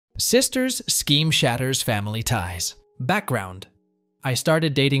Sisters scheme shatters family ties. Background: I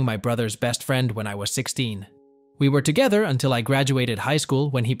started dating my brother's best friend when I was 16. We were together until I graduated high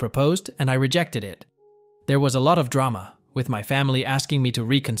school when he proposed and I rejected it. There was a lot of drama, with my family asking me to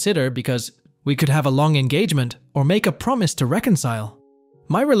reconsider because we could have a long engagement or make a promise to reconcile.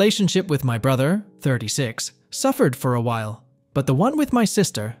 My relationship with my brother, 36, suffered for a while, but the one with my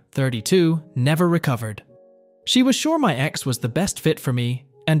sister, 32, never recovered. She was sure my ex was the best fit for me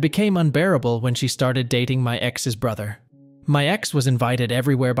and became unbearable when she started dating my ex's brother. My ex was invited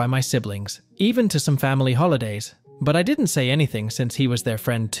everywhere by my siblings, even to some family holidays, but I didn't say anything since he was their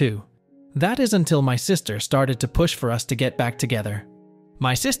friend too. That is until my sister started to push for us to get back together.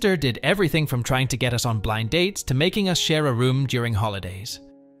 My sister did everything from trying to get us on blind dates to making us share a room during holidays.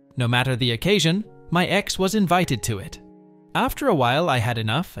 No matter the occasion, my ex was invited to it. After a while, I had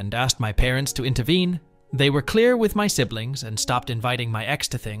enough and asked my parents to intervene. They were clear with my siblings and stopped inviting my ex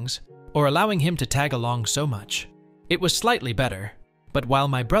to things, or allowing him to tag along so much. It was slightly better, but while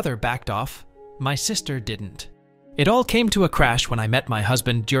my brother backed off, my sister didn't. It all came to a crash when I met my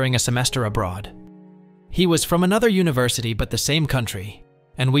husband during a semester abroad. He was from another university but the same country,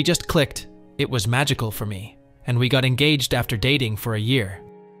 and we just clicked. It was magical for me, and we got engaged after dating for a year.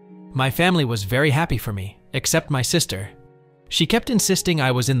 My family was very happy for me, except my sister. She kept insisting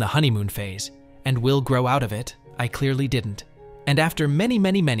I was in the honeymoon phase, and will grow out of it. I clearly didn't. And after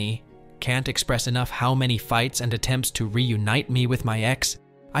many, can't express enough how many fights and attempts to reunite me with my ex,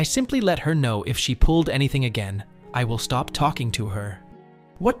 I simply let her know if she pulled anything again, I will stop talking to her.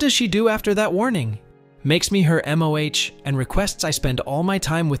 What does she do after that warning? Makes me her MOH and requests I spend all my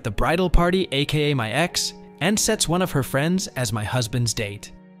time with the bridal party, aka my ex, and sets one of her friends as my husband's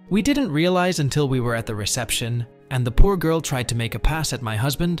date. We didn't realize until we were at the reception, and the poor girl tried to make a pass at my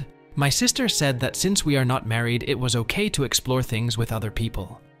husband. My sister said that since we are not married, it was okay to explore things with other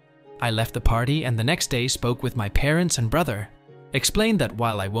people. I left the party and the next day spoke with my parents and brother. Explained that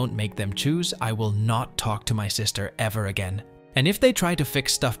while I won't make them choose, I will not talk to my sister ever again. And if they try to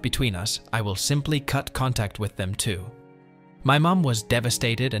fix stuff between us, I will simply cut contact with them too. My mom was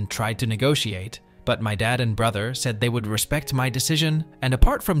devastated and tried to negotiate, but my dad and brother said they would respect my decision, and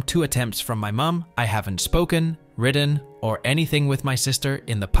apart from 2 attempts from my mom, I haven't spoken, written, or anything with my sister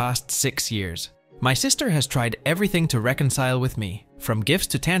in the past 6 years. My sister has tried everything to reconcile with me, from gifts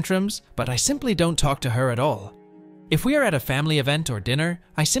to tantrums, but I simply don't talk to her at all. If we are at a family event or dinner,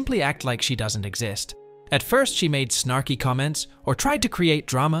 I simply act like she doesn't exist. At first, she made snarky comments or tried to create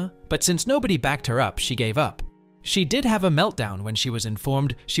drama, but since nobody backed her up, she gave up. She did have a meltdown when she was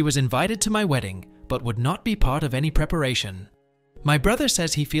informed she was invited to my wedding, but would not be part of any preparation. My brother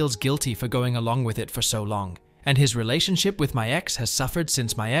says he feels guilty for going along with it for so long, and his relationship with my ex has suffered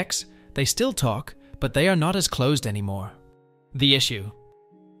since my ex. They still talk, but they are not as closed anymore. The issue.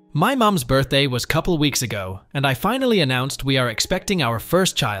 My mom's birthday was a couple weeks ago, and I finally announced we are expecting our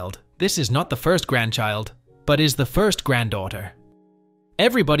first child. This is not the first grandchild, but is the first granddaughter.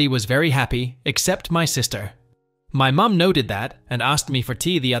 Everybody was very happy, except my sister. My mom noted that and asked me for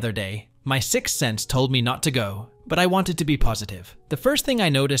tea the other day. My sixth sense told me not to go, but I wanted to be positive. The first thing I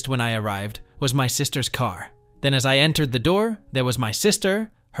noticed when I arrived was my sister's car. Then as I entered the door, there was my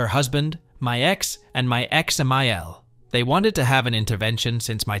sister, her husband, my ex, and my ex-Amiel. They wanted to have an intervention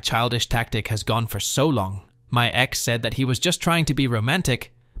since my childish tactic has gone for so long. My ex said that he was just trying to be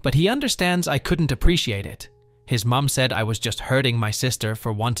romantic, but he understands I couldn't appreciate it. His mom said I was just hurting my sister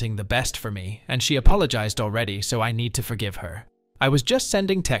for wanting the best for me, and she apologized already, so I need to forgive her. I was just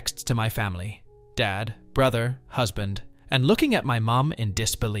sending texts to my family, dad, brother, husband, and looking at my mom in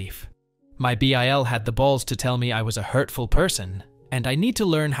disbelief. My BIL had the balls to tell me I was a hurtful person, and I need to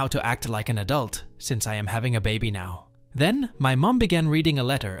learn how to act like an adult since I am having a baby now. Then, my mom began reading a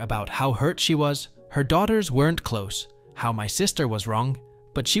letter about how hurt she was, her daughters weren't close, how my sister was wrong,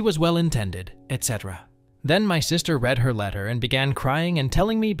 but she was well-intended, etc. Then my sister read her letter and began crying and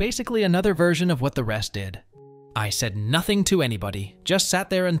telling me basically another version of what the rest did. I said nothing to anybody, just sat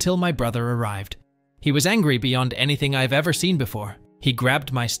there until my brother arrived. He was angry beyond anything I've ever seen before. He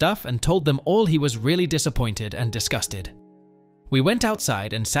grabbed my stuff and told them all he was really disappointed and disgusted. We went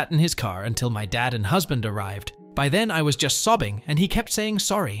outside and sat in his car until my dad and husband arrived. By then I was just sobbing and he kept saying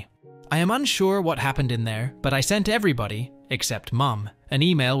sorry. I am unsure what happened in there, but I sent everybody, except Mom, an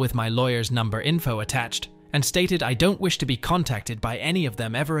email with my lawyer's number info attached and stated I don't wish to be contacted by any of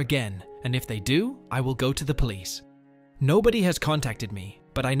them ever again, and if they do, I will go to the police. Nobody has contacted me,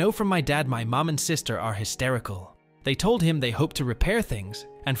 but I know from my dad my mom and sister are hysterical. They told him they hope to repair things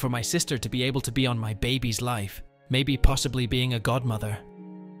and for my sister to be able to be on my baby's life, maybe possibly being a godmother.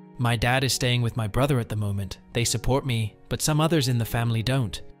 My dad is staying with my brother at the moment. They support me, but some others in the family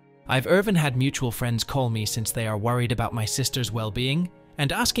don't. I've even had mutual friends call me since they are worried about my sister's well-being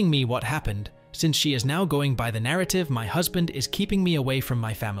and asking me what happened, since she is now going by the narrative my husband is keeping me away from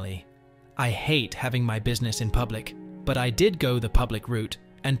my family. I hate having my business in public, but I did go the public route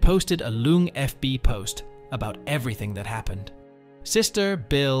and posted a long FB post about everything that happened. Sister,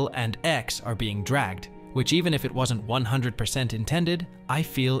 Bill, and ex are being dragged, which even if it wasn't 100% intended, I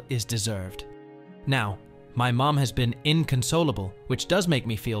feel is deserved. Now, my mom has been inconsolable, which does make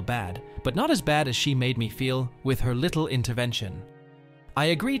me feel bad, but not as bad as she made me feel with her little intervention. I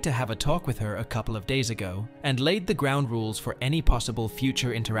agreed to have a talk with her a couple of days ago and laid the ground rules for any possible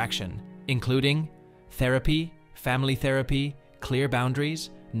future interaction, including therapy, family therapy, clear boundaries,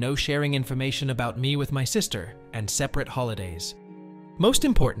 no sharing information about me with my sister, and separate holidays. Most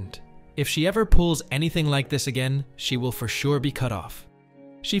important, if she ever pulls anything like this again, she will for sure be cut off.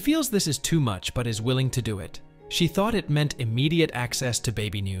 She feels this is too much but is willing to do it. She thought it meant immediate access to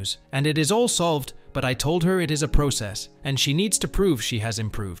baby news, and it is all solved, but I told her it is a process, and she needs to prove she has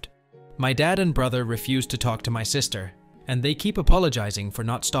improved. My dad and brother refuse to talk to my sister, and they keep apologizing for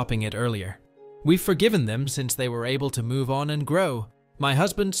not stopping it earlier. We've forgiven them since they were able to move on and grow. My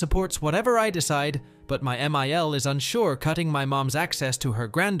husband supports whatever I decide, but my MIL is unsure cutting my mom's access to her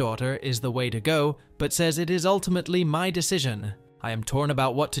granddaughter is the way to go, but says it is ultimately my decision. I am torn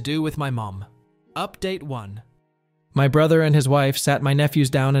about what to do with my mom. Update 1. My brother and his wife sat my nephews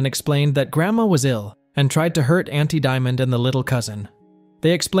down and explained that Grandma was ill and tried to hurt Auntie Diamond and the little cousin.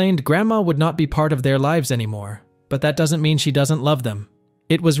 They explained Grandma would not be part of their lives anymore, but that doesn't mean she doesn't love them.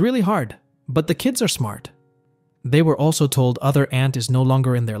 It was really hard, but the kids are smart. They were also told other aunt is no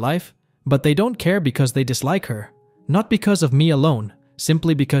longer in their life, but they don't care because they dislike her. Not because of me alone,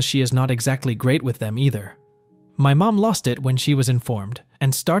 simply because she is not exactly great with them either. My mom lost it when she was informed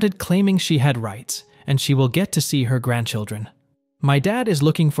and started claiming she had rights, and she will get to see her grandchildren. My dad is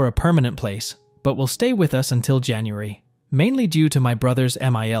looking for a permanent place, but will stay with us until January, mainly due to my brother's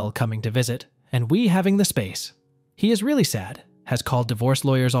MIL coming to visit, and we having the space. He is really sad, has called divorce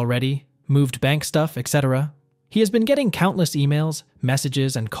lawyers already, moved bank stuff, etc. He has been getting countless emails,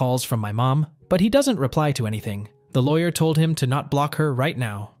 messages, and calls from my mom, but he doesn't reply to anything. The lawyer told him to not block her right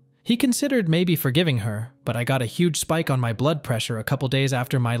now. He considered maybe forgiving her, but I got a huge spike on my blood pressure a couple days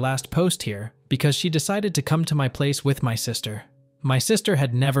after my last post here because she decided to come to my place with my sister. My sister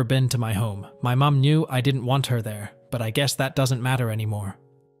had never been to my home. My mom knew I didn't want her there, but I guess that doesn't matter anymore.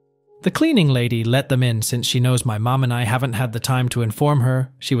 The cleaning lady let them in since she knows my mom and I haven't had the time to inform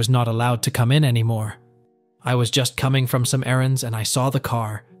her she was not allowed to come in anymore. I was just coming from some errands and I saw the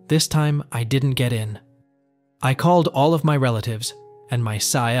car. This time I didn't get in. I called all of my relatives, and my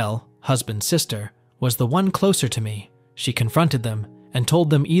Sael, husband's sister, was the one closer to me. She confronted them and told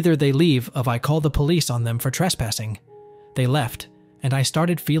them either they leave or I call the police on them for trespassing. They left, and I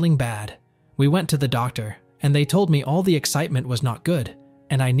started feeling bad. We went to the doctor, and they told me all the excitement was not good,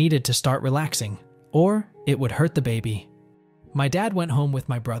 and I needed to start relaxing, or it would hurt the baby. My dad went home with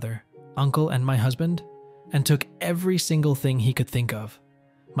my brother, uncle, and my husband, and took every single thing he could think of.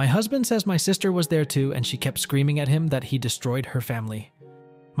 My husband says my sister was there too, and she kept screaming at him that he destroyed her family.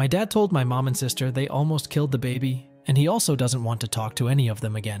 My dad told my mom and sister they almost killed the baby, and he also doesn't want to talk to any of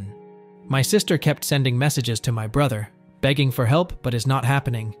them again. My sister kept sending messages to my brother, begging for help, but is not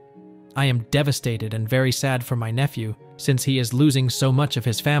happening. I am devastated and very sad for my nephew, since he is losing so much of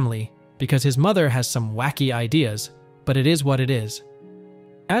his family, because his mother has some wacky ideas, but it is what it is.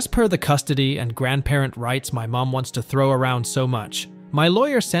 As per the custody and grandparent rights my mom wants to throw around so much, my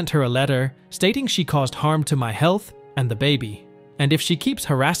lawyer sent her a letter stating she caused harm to my health and the baby, and if she keeps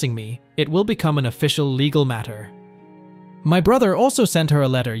harassing me, it will become an official legal matter. My brother also sent her a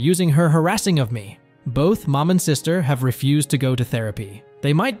letter using her harassing of me. Both mom and sister have refused to go to therapy.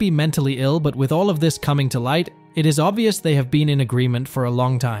 They might be mentally ill, but with all of this coming to light, it is obvious they have been in agreement for a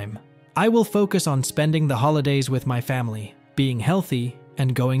long time. I will focus on spending the holidays with my family, being healthy,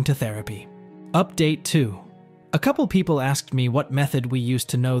 and going to therapy. Update 2. A couple people asked me what method we used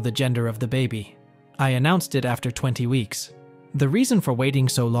to know the gender of the baby. I announced it after 20 weeks. The reason for waiting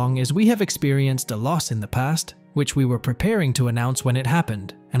so long is we have experienced a loss in the past, which we were preparing to announce when it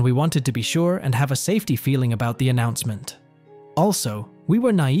happened, and we wanted to be sure and have a safety feeling about the announcement. Also, we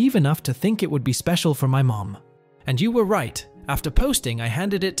were naive enough to think it would be special for my mom. And you were right. After posting, I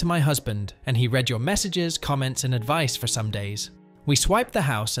handed it to my husband, and he read your messages, comments, and advice for some days. We swiped the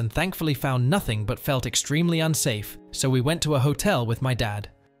house and thankfully found nothing but felt extremely unsafe, so we went to a hotel with my dad.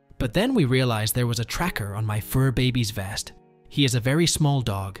 But then we realized there was a tracker on my fur baby's vest. He is a very small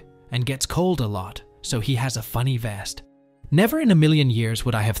dog and gets cold a lot, so he has a funny vest. Never in a million years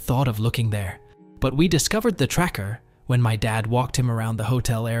would I have thought of looking there, but we discovered the tracker, when my dad walked him around the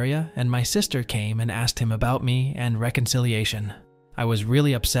hotel area and my sister came and asked him about me and reconciliation. I was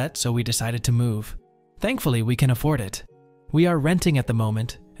really upset, so we decided to move. Thankfully, we can afford it. We are renting at the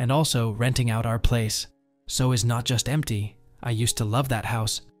moment and also renting out our place. So is not just empty. I used to love that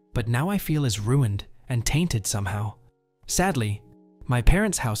house, but now I feel is ruined and tainted somehow. Sadly, my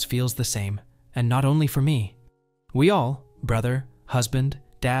parents' house feels the same, and not only for me. We all, brother, husband,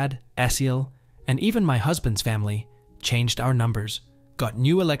 dad, Asiel, and even my husband's family, changed our numbers, got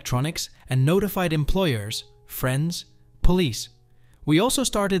new electronics, and notified employers, friends, police. We also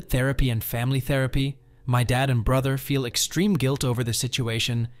started therapy and family therapy. My dad and brother feel extreme guilt over the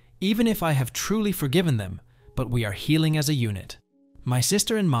situation, even if I have truly forgiven them, but we are healing as a unit. My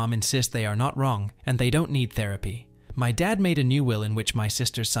sister and mom insist they are not wrong and they don't need therapy. My dad made a new will in which my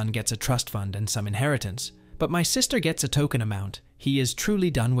sister's son gets a trust fund and some inheritance, but my sister gets a token amount. He is truly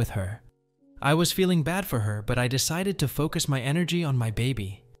done with her. I was feeling bad for her, but I decided to focus my energy on my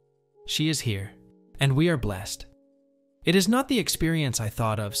baby. She is here, and we are blessed. It is not the experience I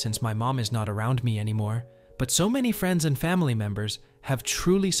thought of since my mom is not around me anymore, but so many friends and family members have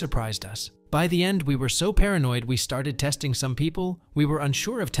truly surprised us. By the end, we were so paranoid we started testing some people. We were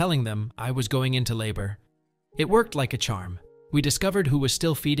unsure of telling them I was going into labor. It worked like a charm. We discovered who was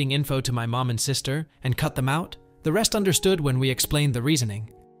still feeding info to my mom and sister and cut them out. The rest understood when we explained the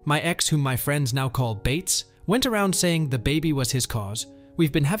reasoning. My ex, whom my friends now call Bates, went around saying the baby was his cause.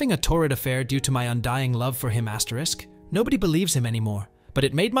 We've been having a torrid affair due to my undying love for him *. Nobody believes him anymore, but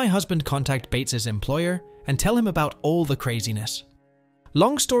it made my husband contact Bates's employer and tell him about all the craziness.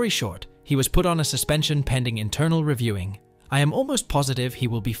 Long story short, he was put on a suspension pending internal reviewing. I am almost positive he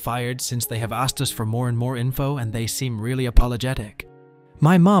will be fired since they have asked us for more and more info and they seem really apologetic.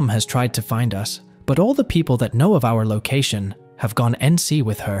 My mom has tried to find us, but all the people that know of our location have gone NC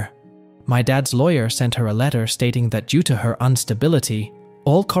with her. My dad's lawyer sent her a letter stating that due to her instability,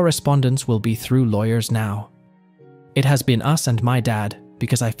 all correspondence will be through lawyers now. It has been us and my dad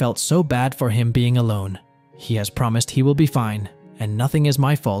because I felt so bad for him being alone. He has promised he will be fine, and nothing is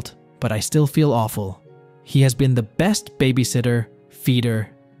my fault, but I still feel awful. He has been the best babysitter, feeder,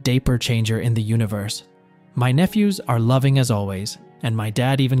 diaper changer in the universe. My nephews are loving as always, and my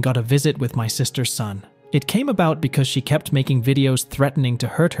dad even got a visit with my sister's son. It came about because she kept making videos threatening to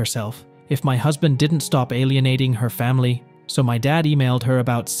hurt herself if my husband didn't stop alienating her family, so my dad emailed her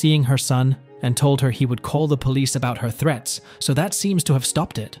about seeing her son and told her he would call the police about her threats, so that seems to have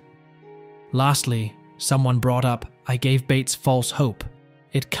stopped it. Lastly, someone brought up I gave Bates false hope.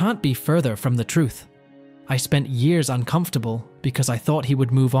 It can't be further from the truth. I spent years uncomfortable because I thought he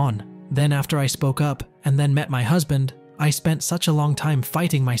would move on. Then after I spoke up and then met my husband, I spent such a long time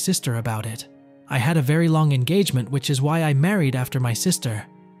fighting my sister about it. I had a very long engagement, which is why I married after my sister.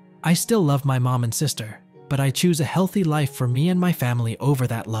 I still love my mom and sister, but I choose a healthy life for me and my family over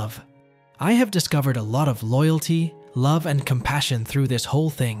that love. I have discovered a lot of loyalty, love, and compassion through this whole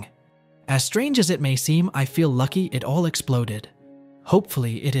thing. As strange as it may seem, I feel lucky it all exploded.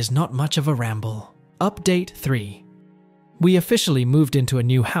 Hopefully, it is not much of a ramble. Update 3. We officially moved into a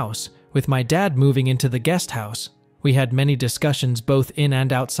new house, with my dad moving into the guest house. We had many discussions both in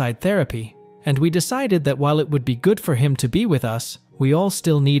and outside therapy, and we decided that while it would be good for him to be with us, we all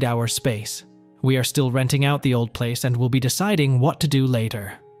still need our space. We are still renting out the old place and will be deciding what to do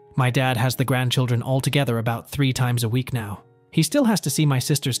later. My dad has the grandchildren all together about 3 times a week now. He still has to see my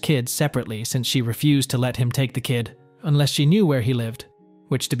sister's kids separately since she refused to let him take the kid, unless she knew where he lived,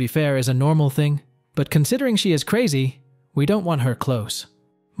 which to be fair is a normal thing, but considering she is crazy, we don't want her close.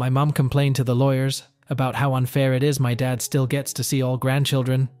 My mom complained to the lawyers about how unfair it is my dad still gets to see all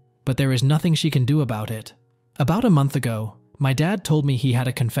grandchildren, but there is nothing she can do about it. About a month ago, my dad told me he had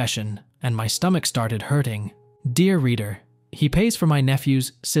a confession, and my stomach started hurting. Dear reader, he pays for my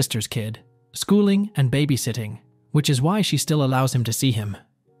nephew's sister's kid, schooling and babysitting, which is why she still allows him to see him.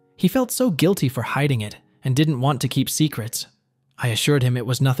 He felt so guilty for hiding it and didn't want to keep secrets. I assured him it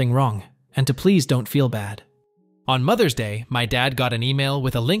was nothing wrong, and to please don't feel bad. On Mother's Day, my dad got an email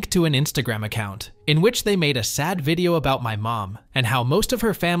with a link to an Instagram account, in which they made a sad video about my mom, and how most of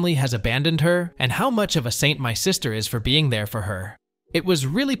her family has abandoned her, and how much of a saint my sister is for being there for her. It was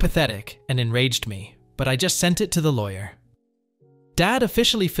really pathetic and enraged me, but I just sent it to the lawyer. Dad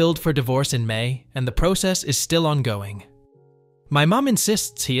officially filed for divorce in May, and the process is still ongoing. My mom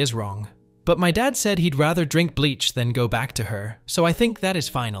insists he is wrong, but my dad said he'd rather drink bleach than go back to her, so I think that is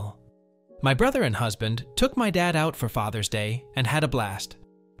final. My brother and husband took my dad out for Father's Day and had a blast.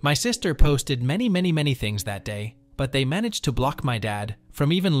 My sister posted many things that day, but they managed to block my dad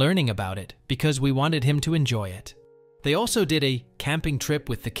from even learning about it because we wanted him to enjoy it. They also did a camping trip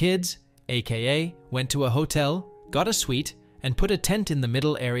with the kids, aka went to a hotel, got a suite, and put a tent in the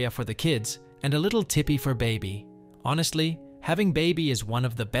middle area for the kids and a little tippy for baby. Honestly, having baby is one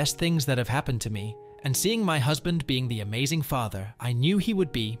of the best things that have happened to me, and seeing my husband being the amazing father I knew he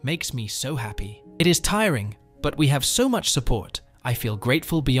would be makes me so happy. It is tiring, but we have so much support. I feel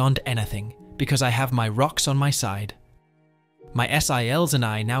grateful beyond anything because I have my rocks on my side. My SILs and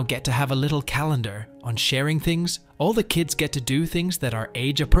I now get to have a little calendar on sharing things. All the kids get to do things that are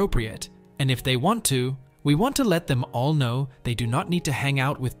age appropriate, and if they want to, we want to let them all know they do not need to hang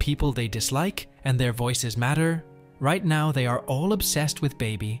out with people they dislike and their voices matter. Right now they are all obsessed with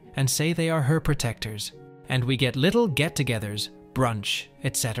baby and say they are her protectors, and we get little get-togethers, brunch,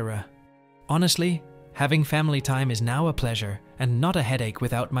 etc. Honestly, having family time is now a pleasure and not a headache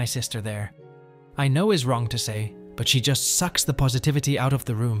without my sister there. I know is wrong to say, but she just sucks the positivity out of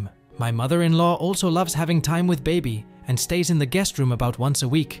the room. My mother-in-law also loves having time with baby and stays in the guest room about once a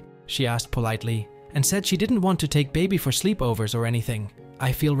week, she asked politely, and said she didn't want to take baby for sleepovers or anything.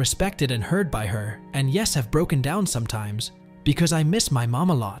 I feel respected and heard by her, and yes, have broken down sometimes, because I miss my mom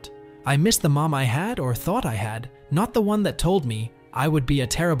a lot. I miss the mom I had or thought I had, not the one that told me I would be a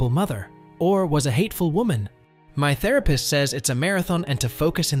terrible mother, or was a hateful woman. My therapist says it's a marathon and to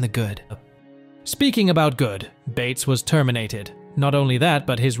focus in the good. Speaking about good, Bates was terminated. Not only that,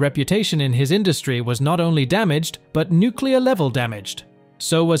 but his reputation in his industry was not only damaged, but nuclear level damaged.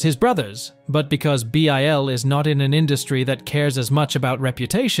 So was his brother's, but because BIL is not in an industry that cares as much about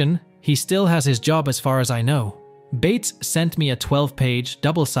reputation, he still has his job as far as I know. Bates sent me a 12-page,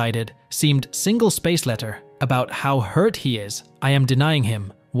 double-sided, seamed single-space letter about how hurt he is. I am denying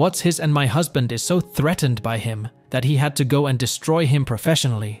him. What's his and my husband is so threatened by him that he had to go and destroy him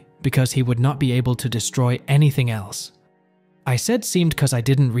professionally because he would not be able to destroy anything else. I said seemed because I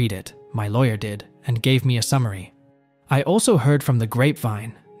didn't read it. My lawyer did and gave me a summary. I also heard from the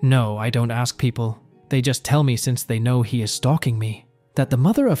grapevine. No, I don't ask people. They just tell me since they know he is stalking me, that the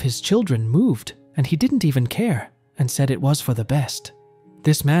mother of his children moved and he didn't even care and said it was for the best.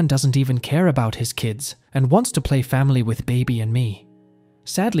 This man doesn't even care about his kids and wants to play family with baby and me.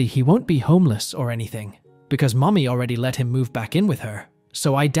 Sadly, he won't be homeless or anything because mommy already let him move back in with her,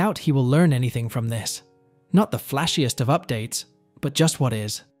 so I doubt he will learn anything from this. Not the flashiest of updates, but just what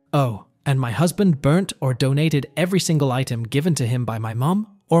is. Oh, and my husband burnt or donated every single item given to him by my mom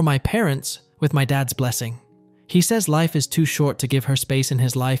or my parents with my dad's blessing. He says life is too short to give her space in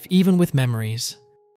his life even with memories.